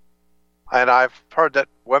 And I've heard that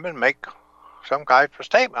women make some kind of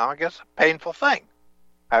statement. I guess a painful thing,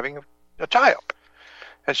 having a child.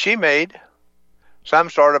 And she made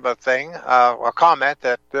some sort of a thing, a comment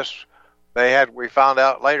that we found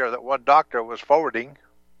out later that one doctor was forwarding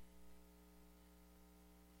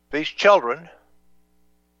these children,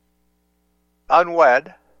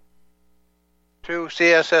 unwed, to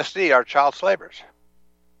CSSD, our child slavers.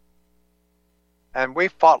 And we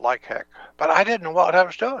fought like heck. But I didn't know what I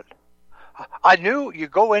was doing. I knew you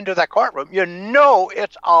go into that courtroom, you know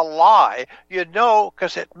it's a lie. You know,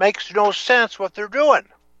 because it makes no sense what they're doing.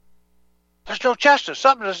 There's no justice.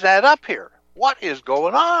 Something doesn't add up here. What is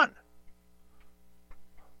going on?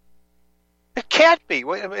 It can't be.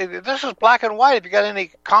 This is black and white. If you got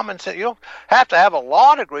any common sense, you don't have to have a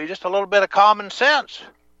law degree, just a little bit of common sense.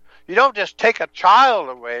 You don't just take a child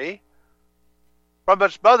away from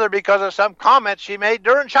its mother because of some comment she made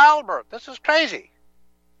during childbirth. This is crazy.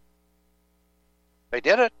 They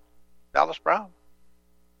did it. Dallas Brown.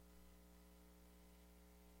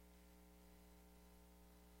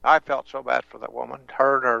 I felt so bad for that woman.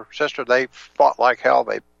 Her and her sister, they fought like hell.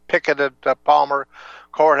 They picketed the Palmer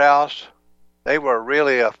courthouse. They were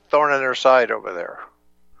really a thorn in their side over there.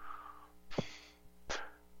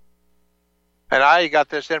 And I got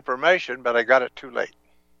this information, but I got it too late.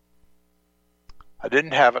 I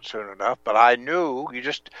didn't have it soon enough, but I knew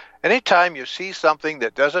anytime you see something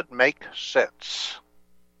that doesn't make sense,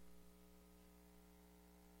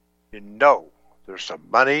 you know there's some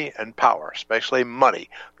money and power, especially money.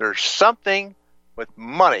 There's something with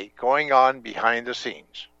money going on behind the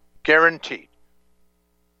scenes. Guaranteed.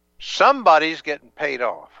 Somebody's getting paid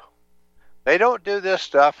off. They don't do this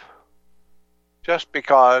stuff just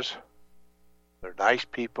because they're nice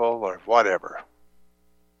people or whatever.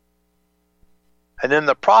 And in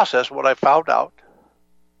the process, what I found out,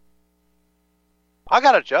 I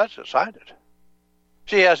got a judge that signed it.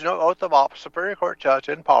 She has no oath of office, Superior Court judge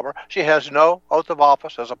in Palmer. She has no oath of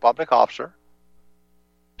office as a public officer.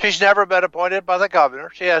 She's never been appointed by the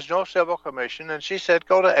governor. She has no civil commission, and she said,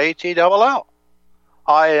 go to ATLL.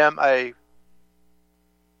 I am a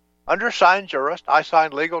undersigned jurist. I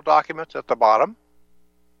signed legal documents at the bottom,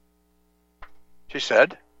 she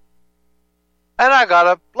said. And I got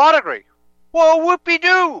a law degree. Well,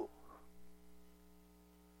 whoopee-doo.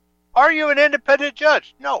 Are you an independent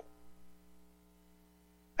judge? No.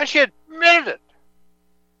 And she admitted it.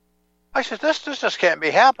 I said, this just can't be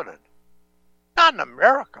happening. Not in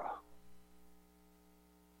America.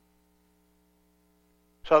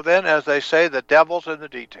 So then, as they say, the devil's in the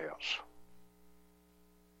details.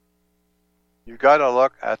 You got to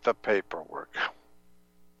look at the paperwork.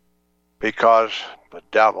 Because the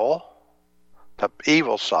devil, the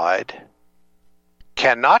evil side,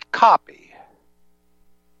 cannot copy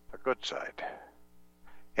the good side.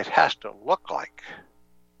 It has to look like,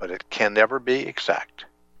 but it can never be exact.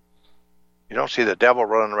 You don't see the devil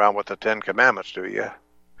running around with the 10 Commandments, do you?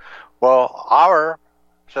 Well, our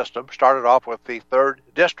system started off with the 3rd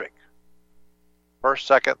district.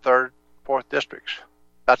 1st, 2nd, 3rd, 4th districts.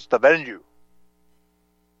 That's the venue.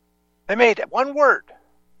 They made it one word.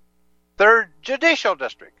 3rd judicial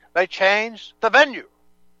district. They changed the venue.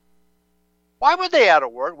 Why would they add a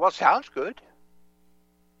word? Well, it sounds good.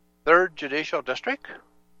 3rd judicial district.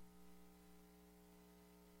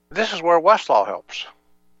 This is where Westlaw helps.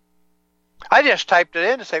 I just typed it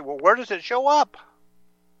in to say, well, where does it show up?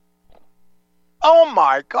 Oh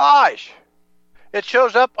my gosh! It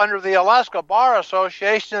shows up under the Alaska Bar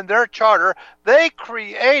Association in their charter. They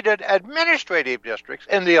created administrative districts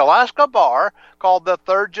in the Alaska Bar called the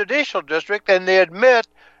 3rd Judicial District, and they admit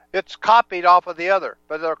it's copied off of the other,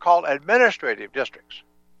 but they're called administrative districts.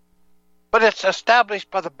 But it's established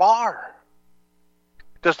by the bar.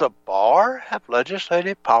 Does the bar have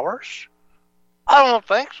legislative powers? I don't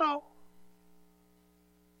think so.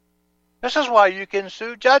 This is why you can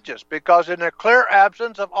sue judges, because in a clear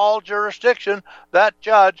absence of all jurisdiction, that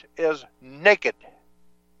judge is naked.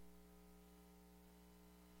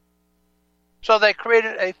 So they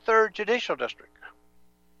created a 3rd judicial district.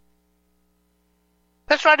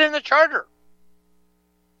 That's right in the charter.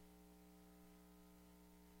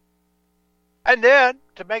 And then,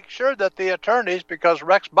 to make sure that the attorneys, because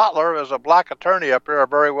Rex Butler is a black attorney up here,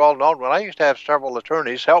 very well known. When I used to have several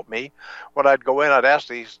attorneys help me, when I'd go in, I'd ask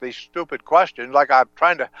these stupid questions, like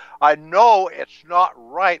I know it's not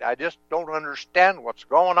right, I just don't understand what's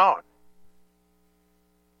going on.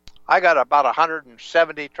 I got about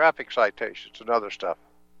 170 traffic citations and other stuff.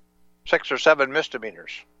 6 or 7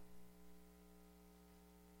 misdemeanors.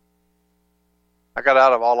 I got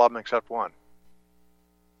out of all of them except one.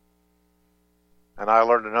 And I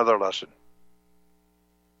learned another lesson.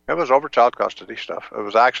 It was over child custody stuff. It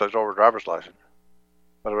was over driver's license.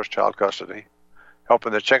 But it was child custody.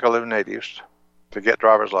 Helping the Chickaloo natives to get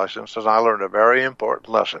driver's licenses. And I learned a very important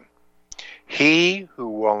lesson. He who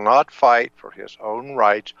will not fight for his own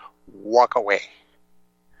rights, walk away.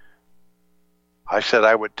 I said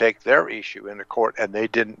I would take their issue into court, and they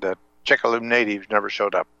didn't. The Chickaloo natives never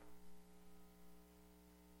showed up.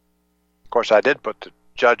 Of course, I did put the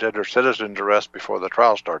judge entered citizen's arrest before the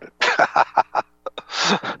trial started.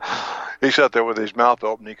 He sat there with his mouth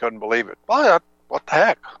open. He couldn't believe it. What the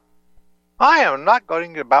heck? I am not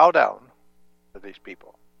going to bow down to these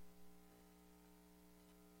people.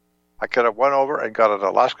 I could have went over and got an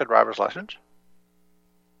Alaska driver's license,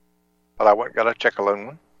 but I went and got a Chickalin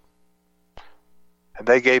one. And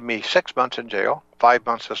they gave me 6 months in jail, 5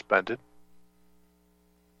 months suspended,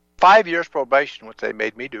 5 years probation, which they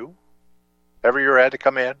made me do. Every year I had to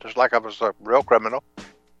come in, just like I was a real criminal.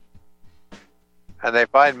 And they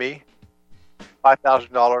fined me $5,000,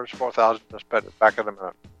 $4,000 suspended back in the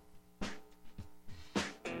minute.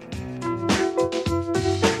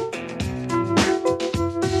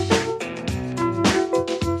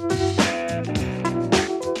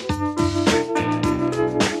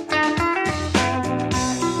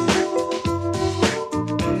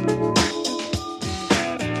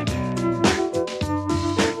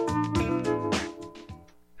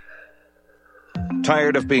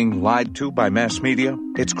 Tired of being lied to by mass media?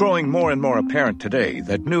 It's growing more and more apparent today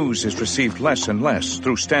that news is received less and less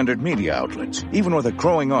through standard media outlets. Even with a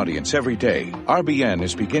growing audience every day, RBN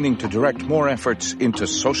is beginning to direct more efforts into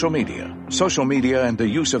social media. Social media and the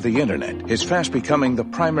use of the internet is fast becoming the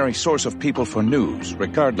primary source of people for news,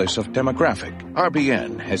 regardless of demographic.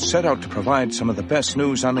 RBN has set out to provide some of the best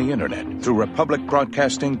news on the internet through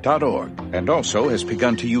republicbroadcasting.org, and also has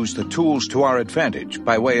begun to use the tools to our advantage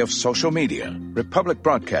by way of social media. Republic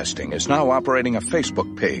Broadcasting is now operating a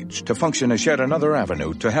Facebook page to function as yet another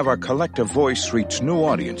avenue to have our collective voice reach new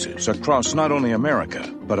audiences across not only America,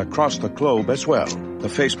 but across the globe as well. The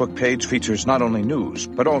Facebook page features not only news,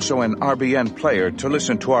 but also an RBN player to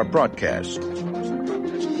listen to our broadcast.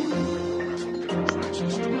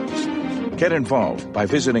 Get involved by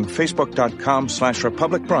visiting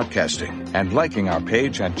facebook.com/Republic Broadcasting and liking our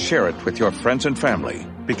page and share it with your friends and family,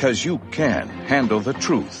 because you can handle the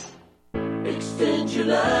truth. Extend your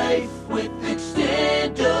life with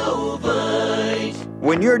Extendovite.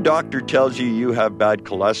 When your doctor tells you you have bad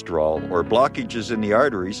cholesterol or blockages in the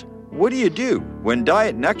arteries, what do? When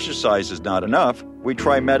diet and exercise is not enough, we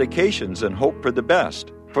try medications and hope for the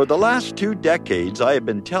best. For the last 2 decades, I have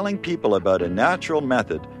been telling people about a natural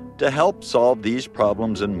method to help solve these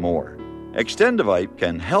problems and more. Extendovite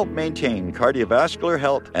can help maintain cardiovascular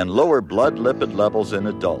health and lower blood lipid levels in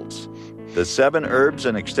adults. The 7 herbs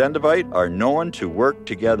in Extendovite are known to work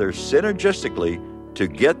together synergistically to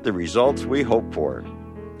get the results we hope for.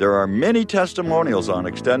 There are many testimonials on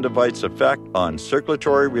Extendovite's effect on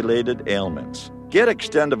circulatory-related ailments. Get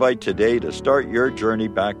Extendovite today to start your journey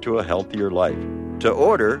back to a healthier life. To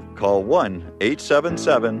order, call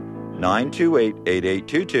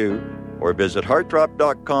 1-877-928-8822 or visit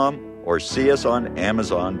heartdrop.com or see us on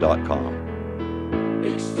amazon.com.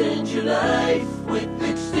 Extend your life with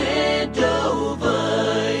Extendovite.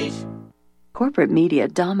 Corporate media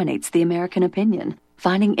dominates the American opinion.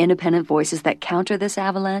 Finding independent voices that counter this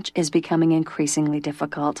avalanche is becoming increasingly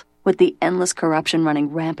difficult. With the endless corruption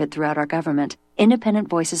running rampant throughout our government, independent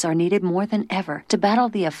voices are needed more than ever to battle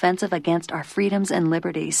the offensive against our freedoms and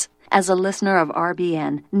liberties. As a listener of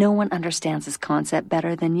RBN, no one understands this concept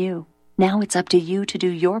better than you. Now it's up to you to do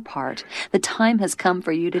your part. The time has come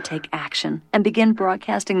for you to take action and begin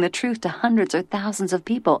broadcasting the truth to hundreds or thousands of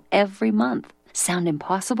people every month. Sound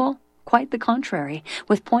impossible? Quite the contrary.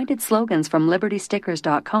 With pointed slogans from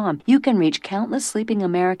LibertyStickers.com, you can reach countless sleeping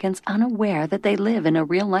Americans unaware that they live in a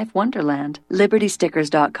real-life wonderland.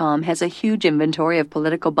 LibertyStickers.com has a huge inventory of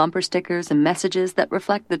political bumper stickers and messages that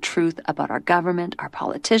reflect the truth about our government, our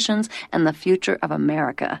politicians, and the future of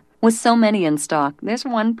America. With so many in stock, there's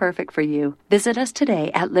one perfect for you. Visit us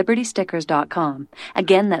today at LibertyStickers.com.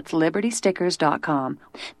 Again, that's LibertyStickers.com.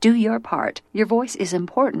 Do your part. Your voice is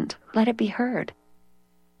important. Let it be heard.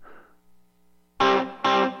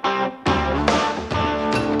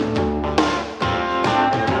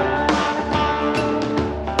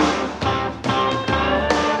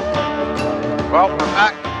 Well, we're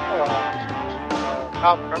back.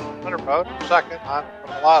 Out from Winter Road, second. I'm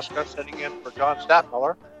from Alaska, sitting in for John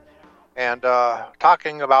Stadtmiller, and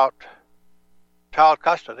talking about child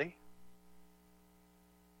custody,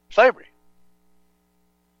 slavery.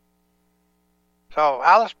 So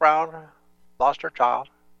Alice Brown lost her child,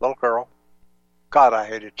 little girl. God, I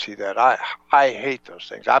hated to see that. I hate those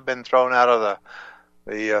things. I've been thrown out of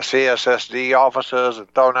the CSSD offices and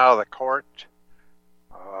thrown out of the court.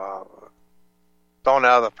 Thrown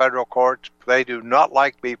out of the federal courts. They do not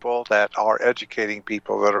like people that are educating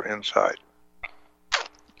people that are inside.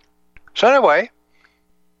 So anyway,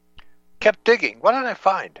 kept digging. What did I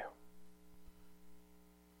find?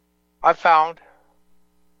 I found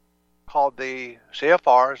called the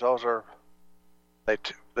CFRs. Those are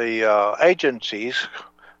the agencies,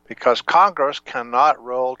 because Congress cannot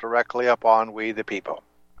rule directly upon we the people.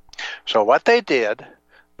 So what they did,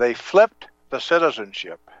 they flipped the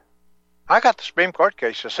citizenship. I got the Supreme Court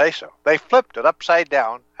case to say so. They flipped it upside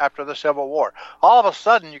down after the Civil War. All of a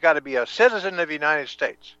sudden, you got to be a citizen of the United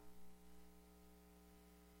States.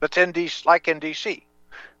 That's in D.C., like in D.C.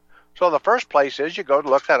 So the first place is you go to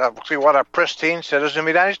look at see what a pristine citizen of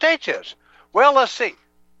the United States is. Well, let's see.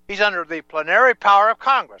 He's under the plenary power of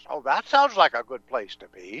Congress. Oh, that sounds like a good place to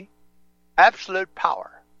be. Absolute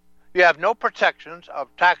power. You have no protections of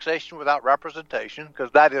taxation without representation,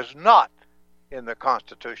 because that is not in the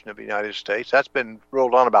Constitution of the United States. That's been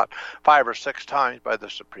ruled on about 5 or 6 times by the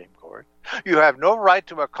Supreme Court. You have no right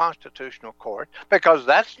to a constitutional court, because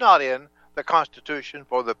that's not in the Constitution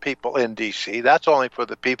for the people in D.C. That's only for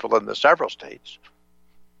the people in the several states.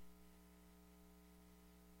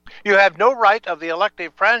 You have no right of the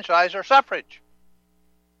elective franchise or suffrage.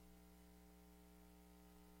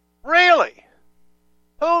 Really?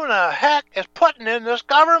 Who in the heck is putting in this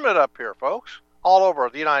government up here, folks? All over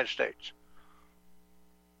the United States.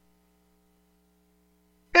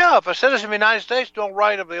 Yeah, if a citizen of the United States no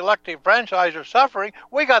right of the elective franchise or suffering,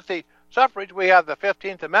 we got the suffrage, we have the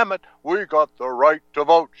 15th Amendment, we got the right to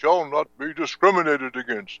vote, shall not be discriminated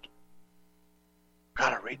against.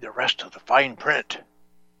 Gotta read the rest of the fine print.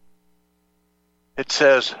 It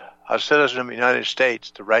says, a citizen of the United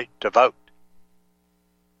States, the right to vote.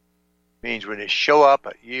 Means when you show up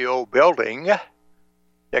at ye old building,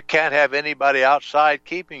 you can't have anybody outside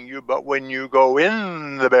keeping you, but when you go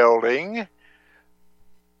in the building,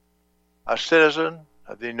 a citizen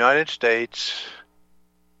of the United States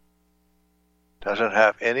doesn't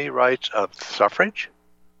have any rights of suffrage,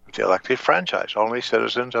 the elective franchise. Only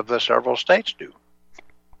citizens of the several states do.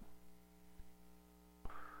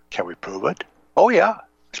 Can we prove it? Oh, yeah.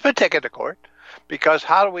 It's been taken to court. Because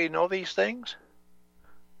how do we know these things?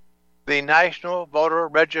 The National Voter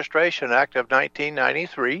Registration Act of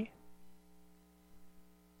 1993.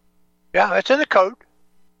 Yeah, it's in the code.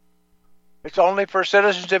 It's only for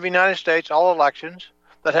citizens of the United States, all elections,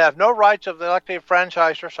 that have no rights of the elective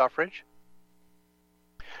franchise or suffrage.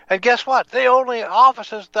 And guess what? The only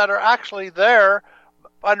offices that are actually there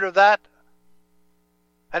under that,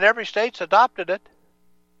 and every state's adopted it,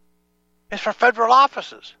 is for federal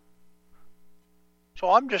offices. So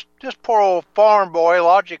I'm just poor old farm boy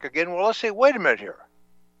logic again. Well, let's see, wait a minute here.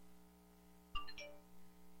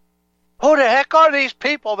 Who the heck are these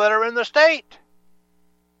people that are in the state?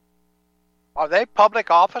 Are they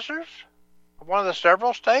public officers of one of the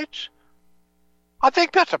several states? I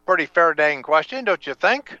think that's a pretty fair dang question, don't you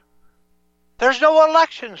think? There's no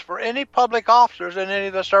elections for any public officers in any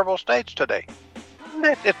of the several states today.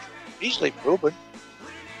 It's easily proven.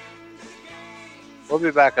 We'll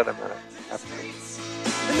be back in a minute.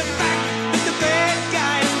 And the fact that the bad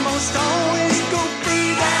guys must always go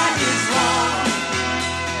free, that is wrong.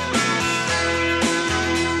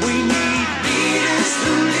 We need leaders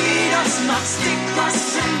who lead us, not stick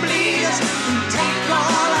us and bleed us, who take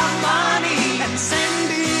all our money and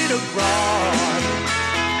send it abroad.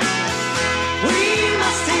 We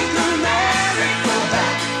must take America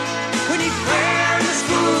back. We need prayer in the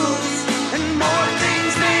schools and more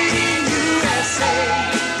things made in USA.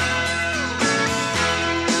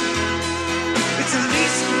 It's the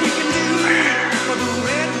least we can do for the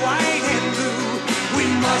red, white, and blue. We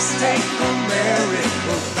must take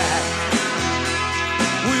America back.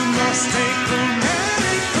 We must take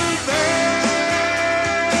America back.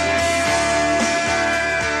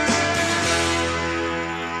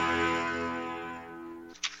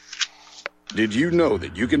 Did you know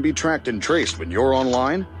that you can be tracked and traced when you're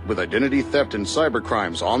online? With identity theft and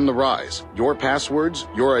cybercrimes on the rise, your passwords,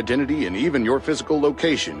 your identity, and even your physical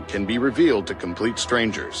location can be revealed to complete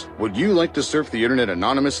strangers. Would you like to surf the internet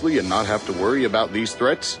anonymously and not have to worry about these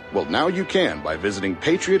threats? Well, now you can by visiting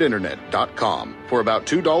patriotinternet.com. For about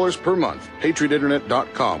 $2 per month,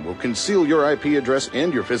 patriotinternet.com will conceal your IP address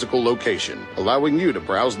and your physical location, allowing you to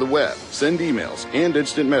browse the web, send emails, and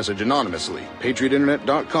instant message anonymously.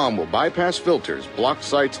 patriotinternet.com will bypass filters, block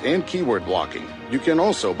sites, and keyword blocking. You can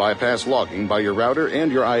also bypass logging by your router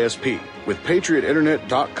and your ISP. With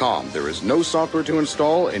patriotinternet.com, there is no software to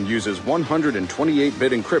install and uses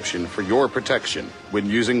 128-bit encryption for your protection. When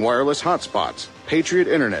using wireless hotspots,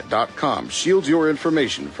 patriotinternet.com shields your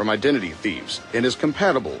information from identity thieves and is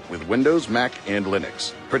compatible with Windows, Mac, and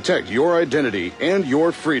Linux. Protect your identity and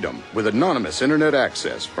your freedom with anonymous internet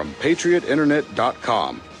access from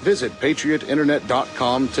patriotinternet.com. Visit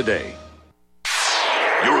patriotinternet.com today.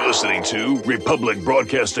 You're listening to Republic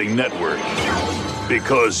Broadcasting Network.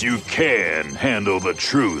 Because you can handle the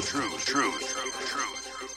truth.